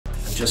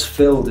just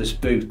filled his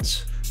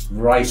boots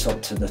right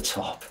up to the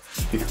top.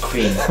 With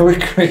cream.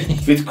 With cream.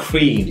 With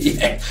cream.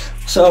 Yeah.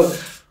 So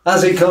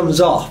as he comes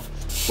off,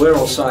 we're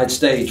all side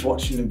stage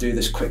watching him do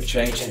this quick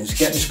change, and he's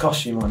getting his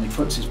costume on, he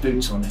puts his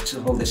boots on,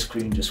 so all this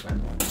cream just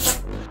went.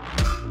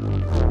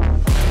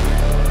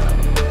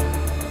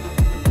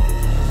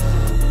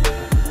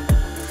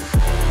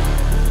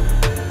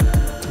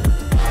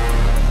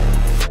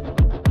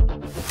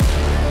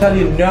 Tell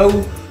you no,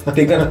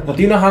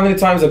 do you know how many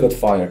times I got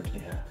fired?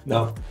 Yeah.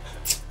 No.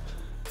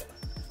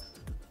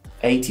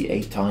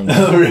 88 times.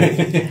 Oh,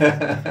 really?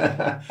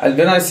 And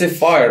when I say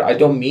fired, I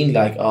don't mean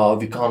like, oh,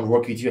 we can't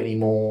work with you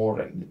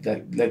anymore.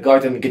 Like guy,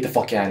 tell me, get the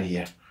fuck out of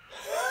here.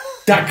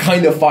 That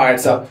kind of fired.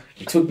 So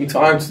it took me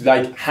time to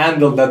like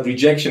handle that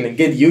rejection and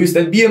get used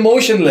and be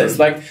emotionless.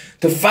 Like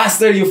the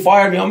faster you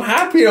fire me, I'm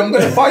happier. I'm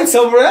gonna find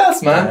somewhere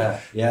else, man.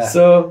 Yeah.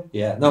 So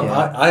yeah. No,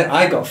 yeah.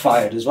 I got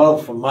fired as well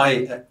from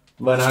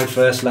when I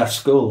first left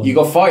school. You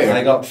got fired?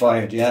 I got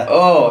fired. Yeah.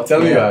 Oh, tell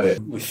me about it.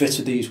 We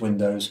fitted these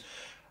windows,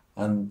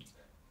 and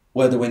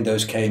where the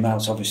windows came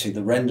out, obviously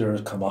the render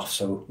had come off,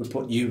 so we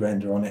put new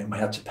render on it and we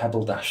had to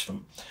pebble dash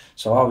them.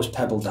 So I was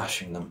pebble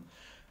dashing them,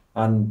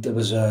 and there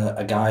was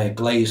a guy, a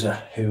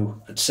glazer,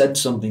 who had said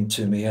something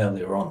to me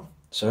earlier on.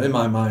 So in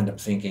my mind I'm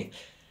thinking,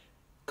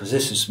 because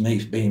this is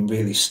me being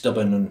really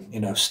stubborn and, you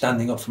know,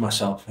 standing up for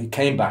myself. He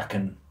came back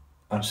and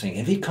I was thinking,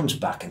 if he comes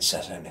back and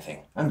says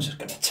anything, I'm just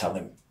going to tell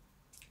him,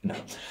 you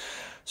know.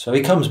 So he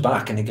comes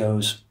back and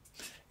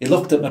he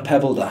looked at my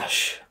pebble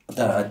dash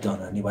that I'd done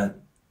and he went,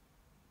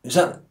 is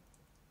that it?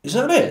 Is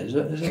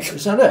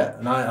that it?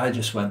 And I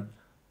just went,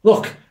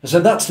 look, I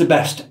said, that's the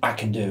best I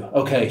can do.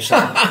 Okay, so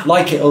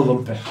like it or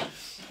lump it.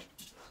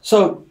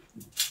 So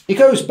he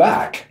goes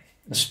back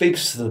and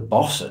speaks to the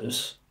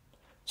bosses.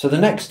 So the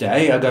next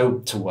day I go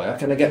to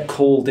work and I get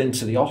called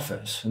into the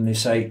office and they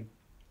say,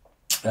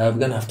 we're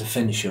going to have to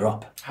finish you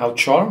up. How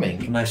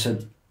charming. And I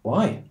said,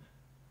 why?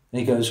 And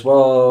he goes,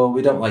 well,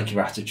 we don't like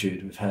your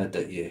attitude. We've heard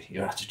that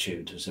your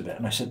attitude is a bit.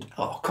 And I said,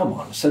 oh, come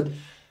on. I said,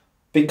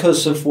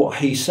 because of what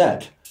he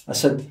said. I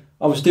said,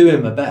 I was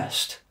doing my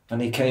best,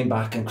 and he came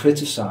back and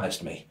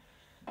criticised me.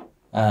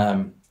 He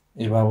went,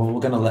 well, we're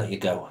going to let you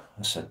go.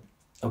 I said,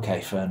 okay,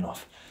 fair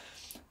enough.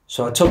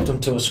 So I took them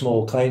to a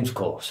small claims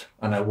court,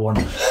 and I won.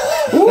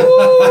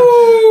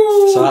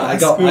 So I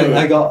got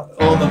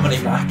all the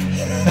money back.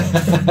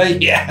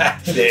 Yeah.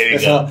 There we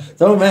go.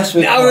 Don't mess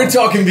with Now Carl. we're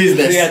talking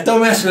business. Yeah,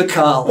 don't mess with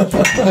Carl.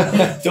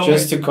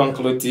 Just to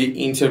conclude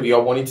the interview, I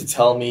want you to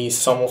tell me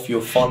some of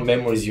your fun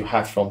memories you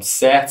had from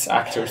sets,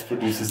 actors,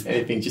 producers,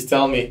 anything. Just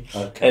tell me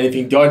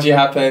anything dodgy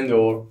happened,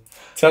 or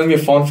tell me a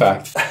fun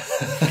fact.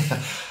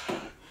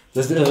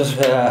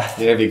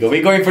 There we go.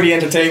 We're going for the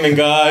entertainment,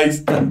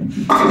 guys.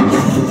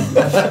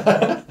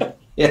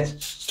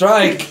 Yes,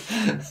 strike.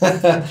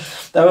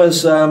 That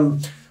was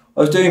I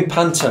was doing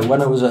panto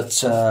when I was at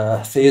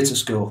theatre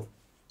school,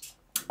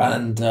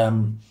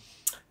 and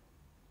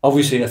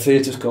obviously at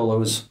theatre school I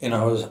was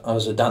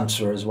a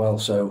dancer as well.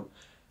 So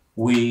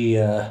we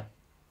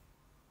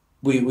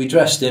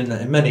dressed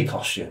in many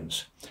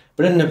costumes,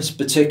 but in this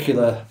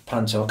particular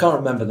panto, I can't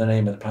remember the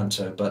name of the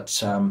panto,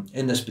 but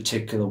in this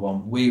particular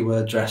one we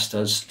were dressed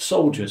as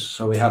soldiers.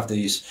 So we have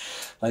these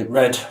like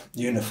red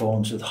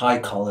uniforms with high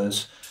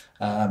collars.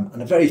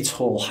 And a very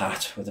tall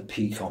hat with a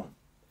peak on.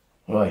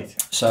 Right.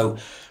 So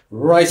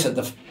right at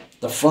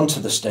the front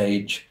of the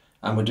stage,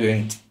 and we're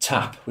doing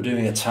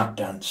a tap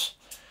dance.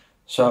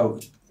 So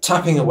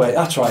tapping away,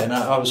 that's right, and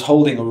I was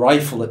holding a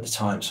rifle at the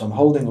time, so I'm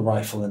holding a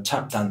rifle and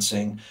tap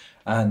dancing,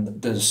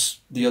 and there's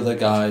the other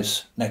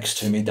guys next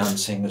to me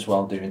dancing as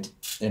well, doing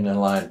in a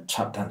line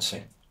tap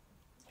dancing.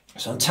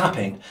 So I'm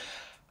tapping,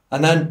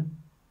 and then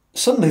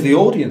suddenly the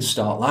audience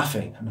start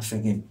laughing, and I'm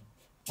thinking,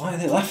 why are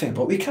they laughing?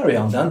 But we carry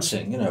on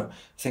dancing, you know,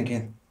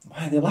 thinking,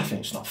 why are they laughing?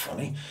 It's not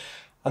funny.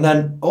 And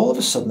then all of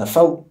a sudden I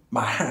felt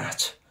my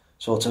hat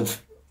sort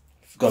of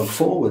go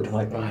forward,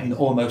 like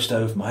almost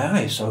over my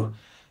eyes. So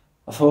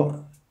I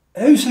thought,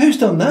 who's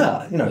done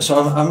that? You know, so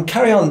I'm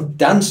carry on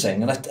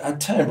dancing, and I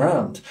turn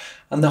around,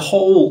 and the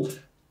whole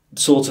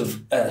sort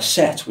of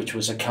set, which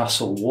was a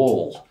castle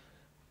wall,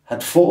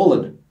 had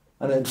fallen,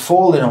 and it had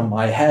fallen on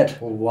my head.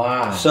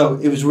 Wow. So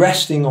it was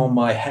resting on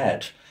my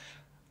head,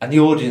 and the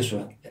audience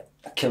were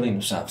killing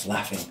themselves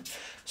laughing.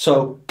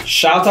 So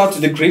shout out to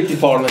the grip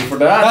department for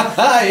that.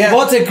 Yeah.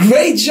 What a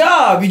great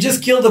job! You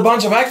just killed a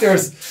bunch of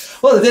actors.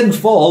 Well, it didn't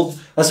fall.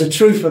 As a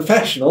true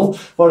professional,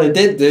 what I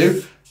did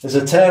do is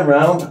I turned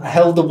around, I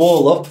held the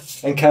wall up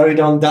and carried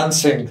on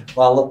dancing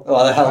while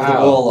I held the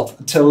wall up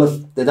until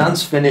the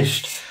dance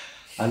finished,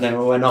 and then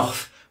we went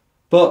off.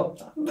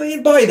 But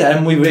by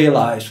then we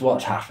realised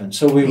what happened,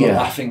 so we were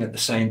laughing at the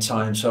same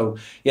time. So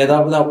yeah,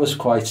 that was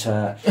quite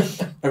a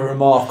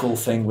remarkable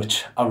thing,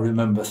 which I'll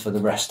remember for the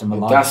rest of my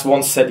life. That's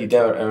one set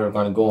you're ever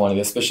going to go on,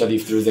 especially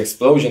if there's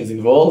explosions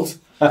involved.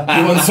 You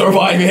won't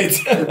survive it.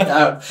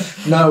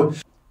 No,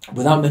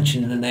 without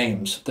mentioning the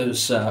names,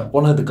 there's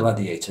one of the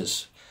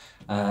gladiators.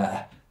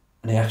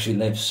 and he actually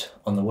lives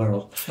on the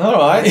Wirral. All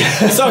right.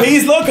 So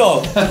he's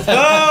local.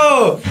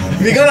 Oh,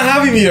 we're gonna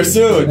have him here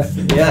soon.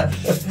 Yeah.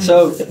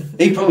 So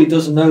he probably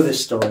doesn't know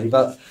this story,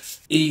 but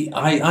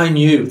I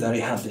knew that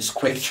he had this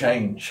quick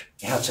change.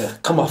 He had to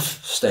come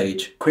off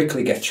stage,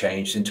 quickly get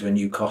changed into a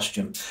new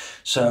costume.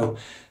 So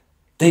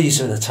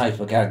these are the type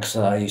of gags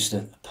that I used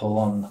to pull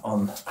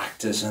on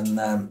actors,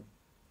 and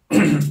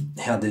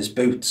he had his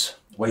boots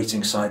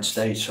waiting side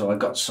stage, so I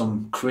got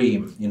some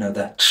cream, you know,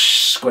 that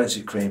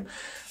squirty cream,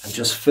 and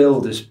just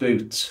filled his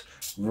boots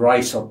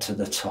right up to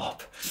the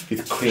top.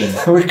 With cream.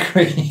 With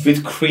cream.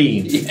 With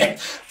cream. Yeah.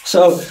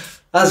 So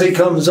as he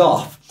comes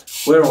off,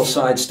 we're all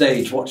side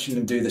stage watching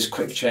him do this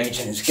quick change,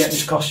 and he's getting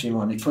his costume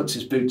on, he puts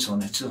his boots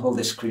on, it, all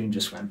this cream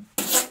just went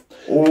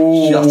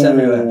shot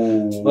everywhere.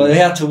 Well, he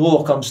had to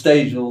walk on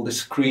stage with all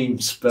this cream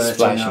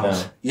spurting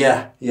out.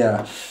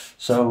 Yeah.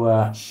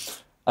 So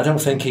I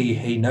don't think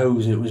he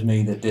knows it was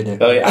me that did it.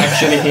 Well,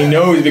 actually, he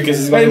knows because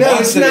he's going to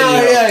watch it.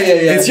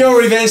 Yeah. It's your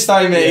revenge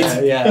time, mate.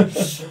 Yeah.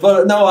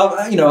 But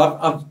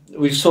no,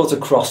 we've sort of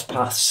crossed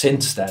paths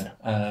since then.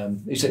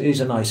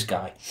 He's a nice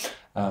guy.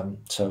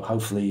 So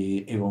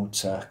hopefully he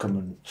won't come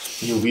and...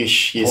 You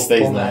wish he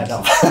stays nice.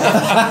 Carl,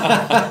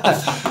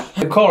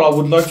 Carl, I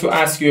would like to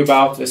ask you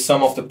about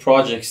some of the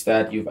projects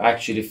that you've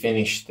actually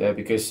finished,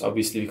 because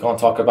obviously we can't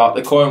talk about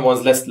the current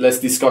ones. Let's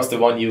discuss the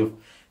one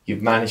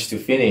you've managed to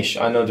finish.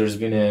 I know there's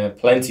been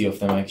plenty of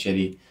them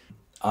actually.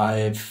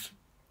 I've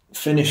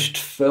finished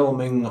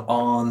filming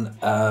on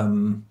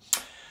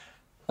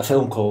a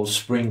film called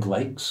Spring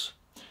Lakes,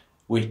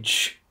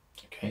 which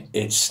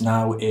it's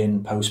now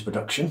in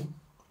post-production.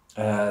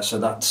 So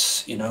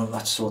that's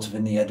sort of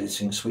in the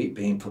editing suite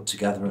being put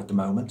together at the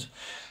moment.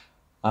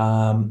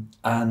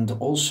 And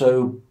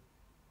also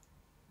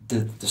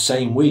the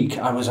same week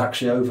I was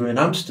actually over in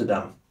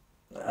Amsterdam.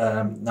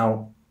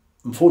 Now,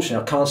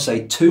 unfortunately, I can't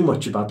say too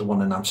much about the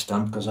one in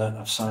Amsterdam because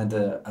I've signed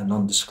a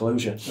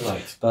non-disclosure.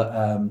 Right. But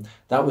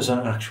that was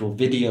an actual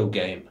video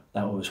game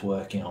that I was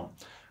working on,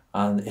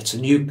 and it's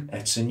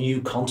a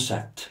new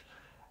concept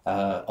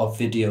of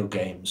video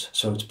games.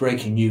 So it's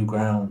breaking new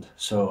ground.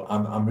 So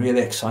I'm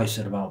really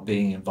excited about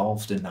being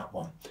involved in that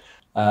one.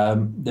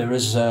 There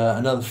is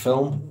another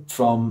film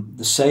from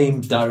the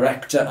same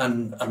director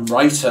and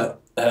writer.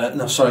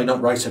 No, sorry,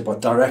 not writer,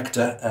 but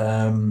director.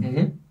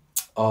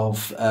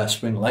 Of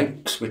Spring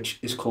Lakes, which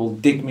is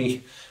called Dig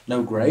Me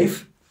No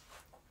Grave,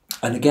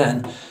 and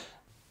again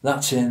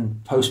that's in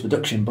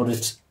post-production, but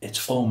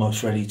it's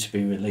almost ready to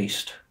be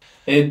released.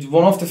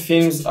 One of the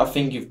films I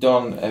think you've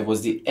done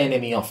was The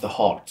Enemy of the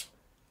Heart.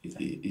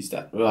 Is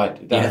that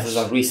right? That was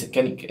recent.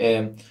 Can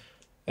you,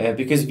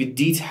 because we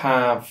did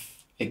have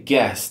a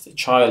guest, a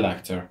child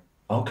actor.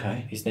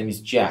 Okay. His name is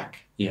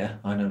Jack. Yeah,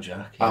 I know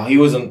Jack. Yeah. He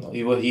was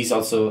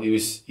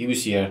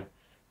here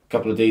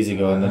couple of days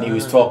ago, and then he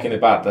was talking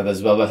about that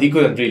as well, but he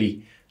couldn't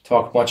really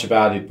talk much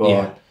about it,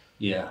 but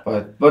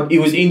it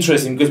was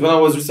interesting because when I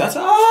was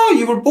researching,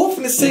 you were both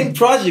in the same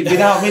project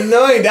without me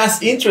knowing. That's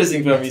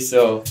interesting for me.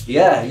 So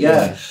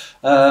yeah.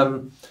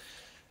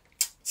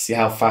 See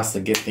how fast I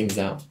get things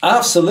out.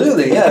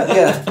 Absolutely,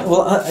 yeah.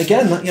 Well,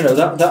 again,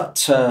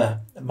 that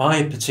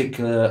my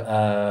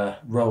particular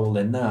role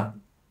in that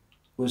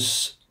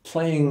was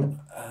playing.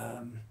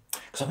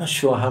 Because I'm not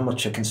sure how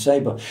much I can say,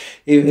 but...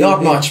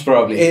 Not much,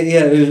 probably.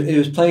 It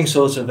was playing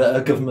sort of a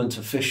government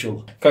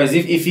official. Guys,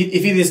 if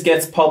this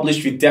gets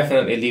published, we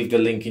definitely leave the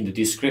link in the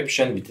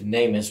description with the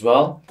name as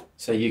well,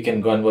 so you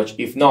can go and watch.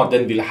 If not,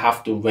 then we'll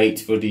have to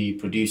wait for the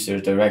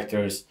producers,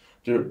 directors,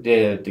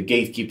 the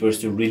gatekeepers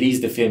to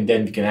release the film,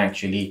 then we can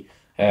actually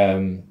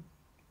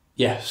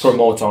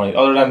promote on it.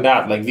 Other than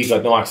that, we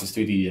got no access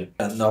to it yet.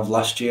 And of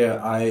last year,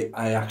 I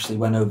actually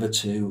went over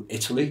to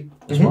Italy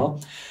as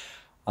well.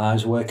 I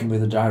was working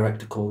with a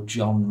director called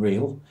John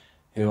Reel,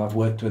 who I've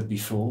worked with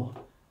before,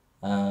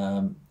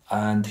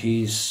 and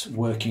he's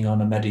working on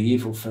a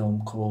medieval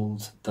film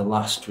called The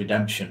Last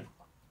Redemption,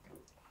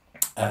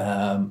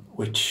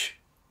 which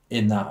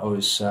in that I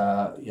was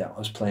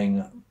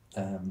playing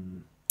a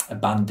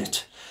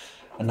bandit,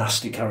 a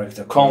nasty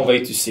character. Can't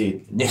wait to see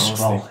it.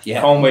 Nisrol,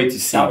 yeah. Can't wait to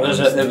see it. It was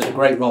a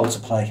great role to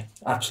play.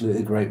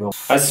 Absolutely great role.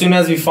 As soon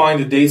as we find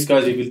the dates,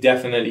 guys, we will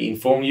definitely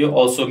inform you.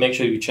 Also, make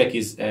sure you check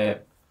his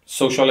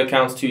social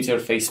accounts, Twitter,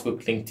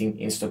 Facebook, LinkedIn,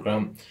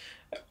 Instagram,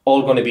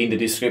 all going to be in the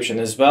description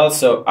as well.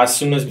 So as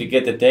soon as we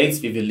get the dates,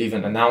 we will leave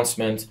an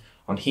announcement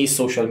on his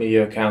social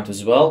media account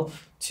as well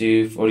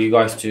for you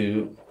guys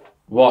to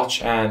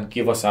watch and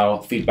give us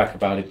our feedback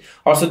about it.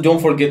 Also,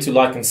 don't forget to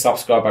like and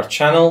subscribe our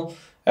channel.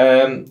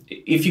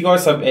 If you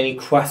guys have any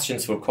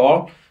questions for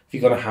Carl,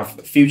 we're going to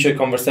have future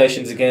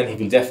conversations again. He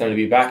will definitely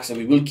be back. So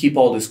we will keep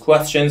all these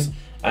questions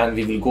and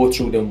we will go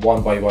through them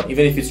one by one.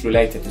 Even if it's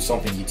related to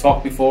something you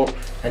talked before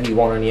and you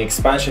want any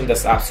expansion,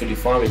 that's absolutely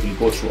fine. We will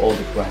go through all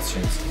the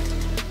questions.